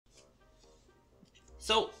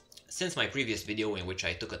So, since my previous video in which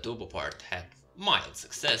I took a tube apart had mild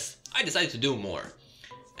success, I decided to do more.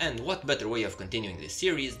 And what better way of continuing this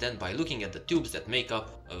series than by looking at the tubes that make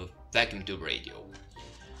up a vacuum tube radio.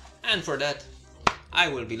 And for that, I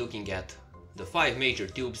will be looking at the 5 major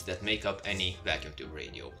tubes that make up any vacuum tube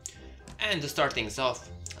radio. And to start things off,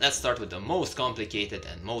 let's start with the most complicated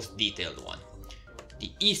and most detailed one,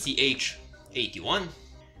 the ECH81.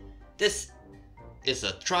 This is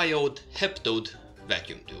a triode heptode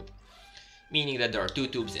vacuum tube, meaning that there are 2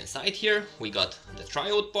 tubes inside here. We got the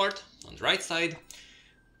triode part on the right side,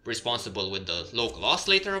 responsible with the local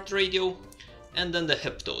oscillator of the radio, and then the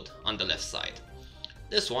heptode on the left side.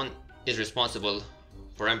 This one is responsible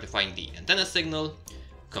for amplifying the antenna signal,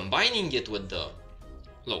 combining it with the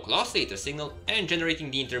local oscillator signal, and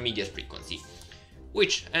generating the intermediate frequency,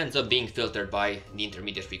 which ends up being filtered by the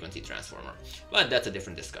intermediate frequency transformer. But that's a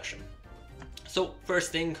different discussion. So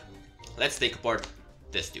first thing, let's take apart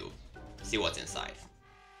this tube, see what's inside.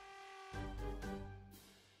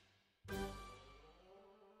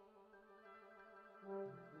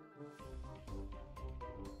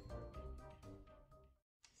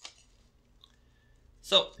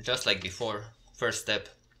 So, just like before, first step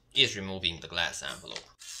is removing the glass envelope.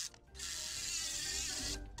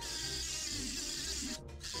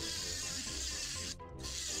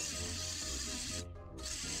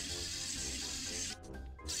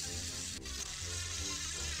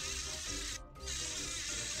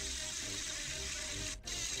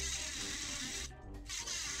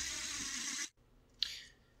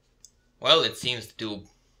 Well, it seems the tube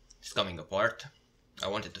is coming apart. I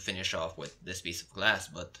wanted to finish off with this piece of glass,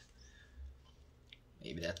 but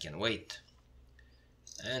maybe that can wait.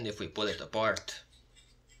 And if we pull it apart,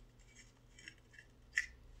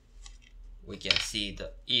 we can see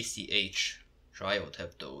the ECH triode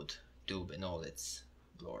heptode tube in all its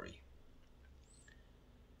glory.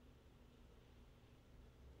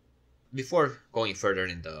 Before going further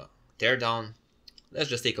in the teardown, let's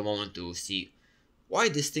just take a moment to see why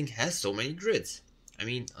this thing has so many grids. I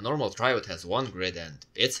mean, a normal triode has 1 grid and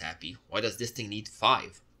it's happy. Why does this thing need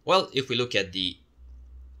 5? Well, if we look at the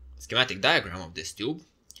schematic diagram of this tube,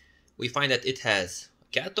 we find that it has a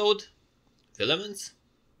cathode, filaments.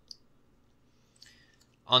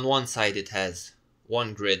 On one side it has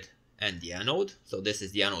 1 grid and the anode. So this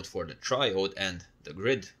is the anode for the triode and the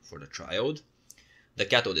grid for the triode. The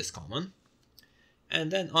cathode is common. And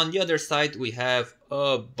then on the other side we have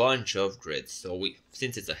a bunch of grids. So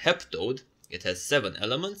since it's a heptode, it has 7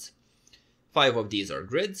 elements. 5 of these are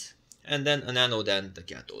grids, and then an anode and the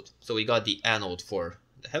cathode. So we got the anode for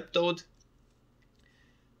the heptode.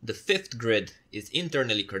 The 5th grid is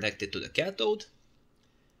internally connected to the cathode.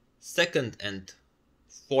 2nd and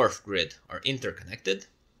 4th grid are interconnected.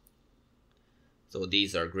 So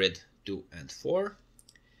these are grid 2 and 4.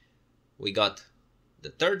 We got the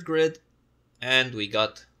 3rd grid, and we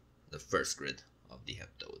got the 1st grid of the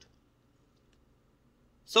heptode.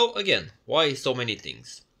 So again, why so many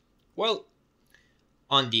things? Well,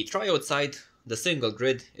 on the triode side, the single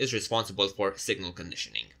grid is responsible for signal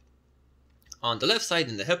conditioning. On the left side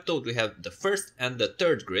in the heptode, we have the 1st and the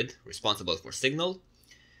 3rd grid responsible for signal.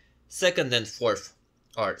 2nd and 4th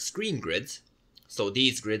are screen grids, so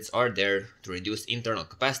these grids are there to reduce internal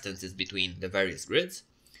capacitances between the various grids.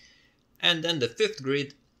 And then the 5th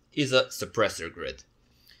grid is a suppressor grid.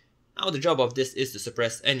 Now the job of this is to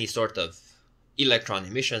suppress any sort of electron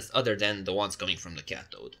emissions other than the ones coming from the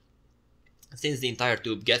cathode. Since the entire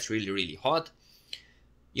tube gets really hot,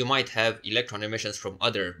 you might have electron emissions from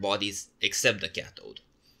other bodies except the cathode.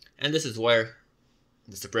 And this is where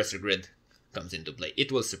the suppressor grid comes into play.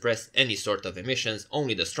 It will suppress any sort of emissions.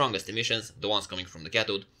 Only the strongest emissions, the ones coming from the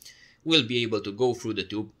cathode, will be able to go through the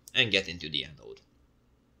tube and get into the anode.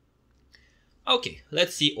 Okay,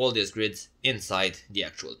 let's see all these grids inside the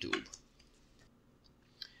actual tube.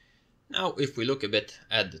 Now, if we look a bit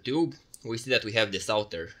at the tube, we see that we have this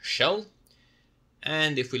outer shell.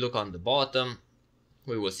 And if we look on the bottom,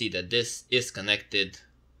 we will see that this is connected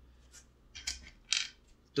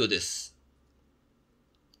to this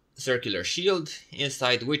circular shield,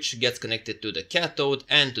 inside which gets connected to the cathode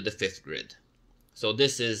and to the 5th grid. So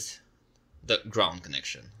this is the ground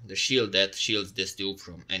connection, the shield that shields this tube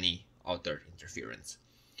from any outer interference.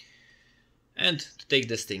 And to take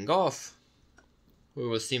this thing off, we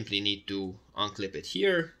will simply need to unclip it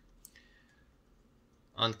here,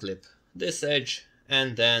 unclip this edge,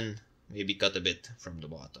 and then maybe cut a bit from the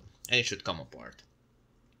bottom, and it should come apart.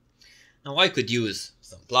 Now I could use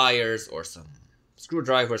some pliers or some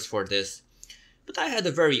screwdrivers for this, but I had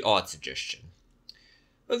a very odd suggestion.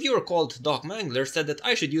 A viewer called Doc Mangler said that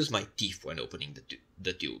I should use my teeth when opening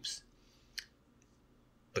the tubes.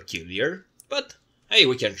 peculiar, but hey,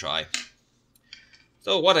 we can try.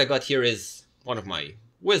 So what I got here is one of my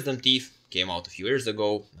wisdom teeth, came out a few years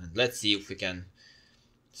ago, and let's see if we can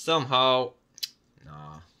somehow...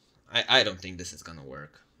 Nah, I don't think this is gonna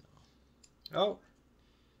work. No.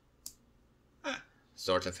 Oh.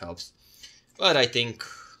 Sort of helps. But I think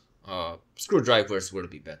screwdrivers will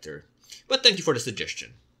be better. But thank you for the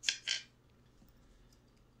suggestion.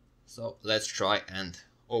 So let's try and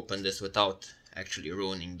open this without actually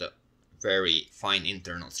ruining the very fine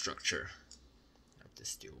internal structure of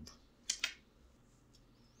this tube.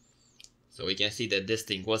 So we can see that this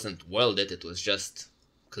thing wasn't welded, it was just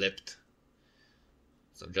clipped.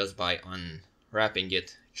 So just by unwrapping it,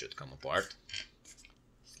 it should come apart.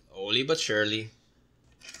 Slowly but surely.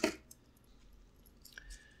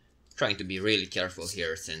 Trying to be really careful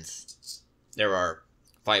here since there are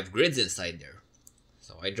 5 grids inside there.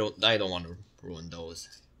 So I don't want to ruin those.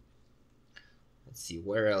 Let's see,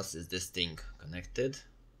 where else is this thing connected?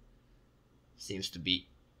 Seems to be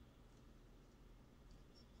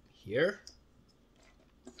here.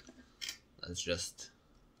 Let's just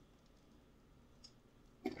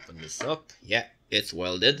open this up. Yeah, it's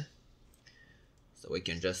welded. So we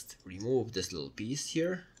can just remove this little piece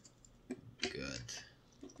here. Good.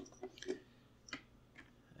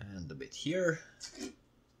 And a bit here.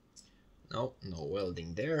 No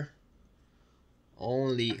welding there.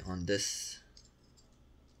 Only on this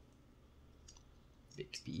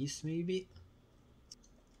big piece maybe.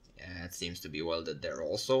 Yeah, it seems to be welded there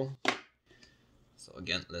also. So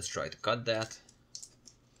again, let's try to cut that.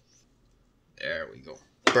 There we go.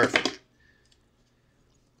 Perfect.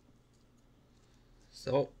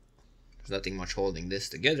 So there's nothing much holding this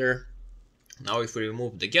together. Now if we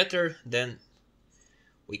remove the getter, then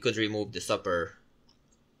we could remove this upper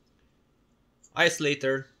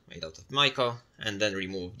isolator made out of mica and then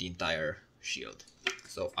remove the entire shield.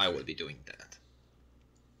 So I will be doing that.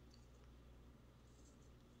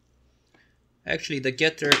 Actually, the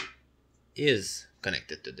getter is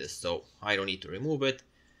connected to this, so I don't need to remove it.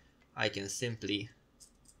 I can simply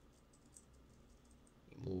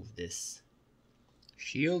remove this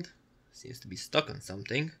shield. Seems to be stuck on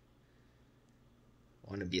something. I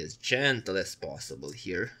want to be as gentle as possible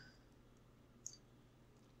here.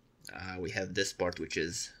 We have this part which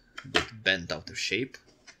is a bit bent out of shape.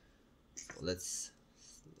 So let's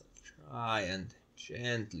try and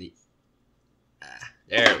gently...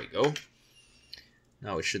 there we go.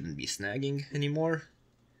 Now it shouldn't be snagging anymore.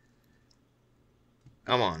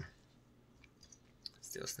 Come on.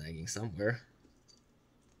 Still snagging somewhere.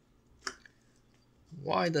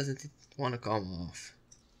 Why doesn't it want to come off?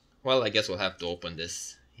 Well, I guess we'll have to open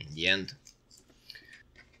this in the end.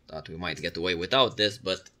 Thought we might get away without this,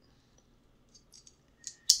 but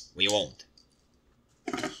we won't.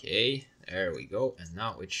 Okay, there we go. And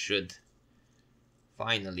now it should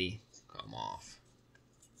finally come off.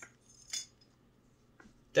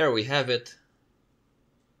 There we have it.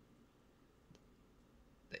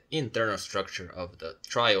 The internal structure of the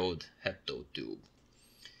triode heptode tube.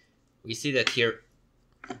 We see that here,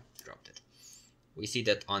 dropped it. We see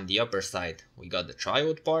that on the upper side we got the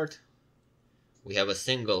triode part. We have a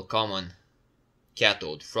single common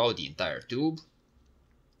cathode throughout the entire tube.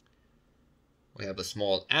 We have a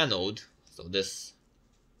small anode, so this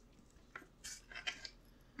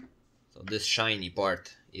shiny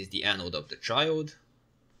part is the anode of the triode.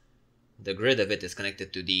 The grid of it is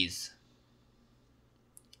connected to these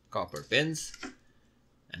copper pins,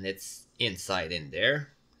 and it's inside in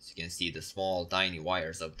there. So you can see the small tiny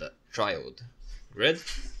wires of the triode grid.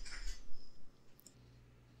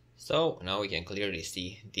 So now we can clearly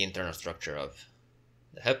see the internal structure of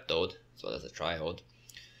the heptode as well as the triode.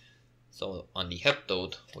 So on the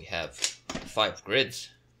heptode we have 5 grids,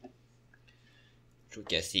 which we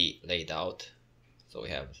can see laid out. So we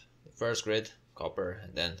have the first grid, copper,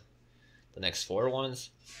 and then the next 4 ones,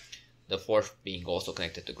 the 4th being also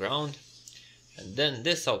connected to ground, and then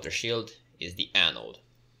this outer shield is the anode.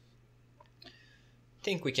 I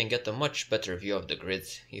think we can get a much better view of the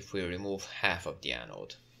grids if we remove half of the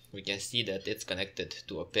anode. We can see that it's connected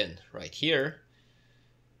to a pin right here,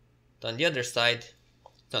 but on the other side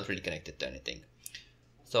it's not really connected to anything.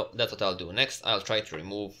 So that's what I'll do next. I'll try to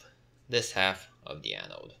remove this half of the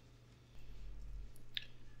anode.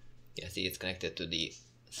 You can see it's connected to the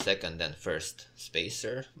second and first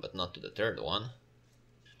spacer, but not to the third one.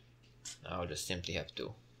 Now I'll just simply have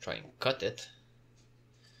to try and cut it.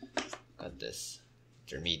 Cut this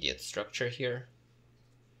intermediate structure here.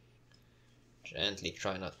 Gently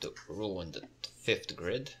try not to ruin the 5th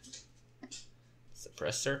grid.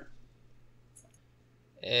 Suppressor.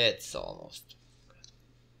 It's almost good.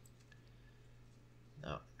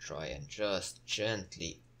 Now try and just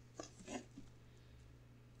gently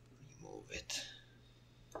remove it.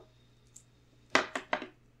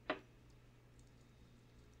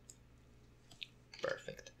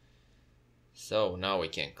 Perfect. So now we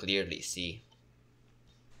can clearly see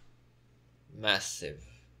massive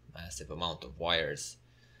amount of wires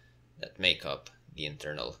that make up the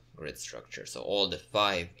internal grid structure. So all the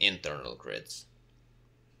 5 internal grids.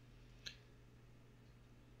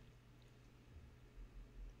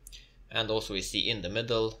 And also we see in the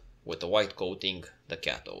middle with the white coating the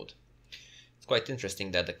cathode. It's quite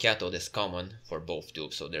interesting that the cathode is common for both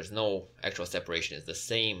tubes, so there's no actual separation. It's the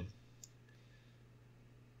same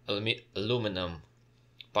aluminum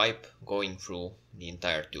pipe going through the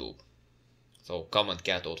entire tube. So common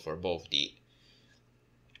cathode for both the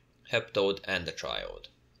heptode and the triode.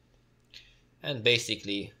 And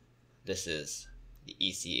basically this is the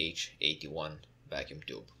ECH81 vacuum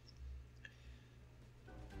tube.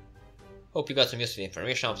 Hope you got some useful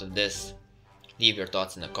information out of this. Leave your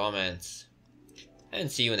thoughts in the comments and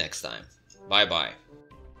see you next time. Bye bye.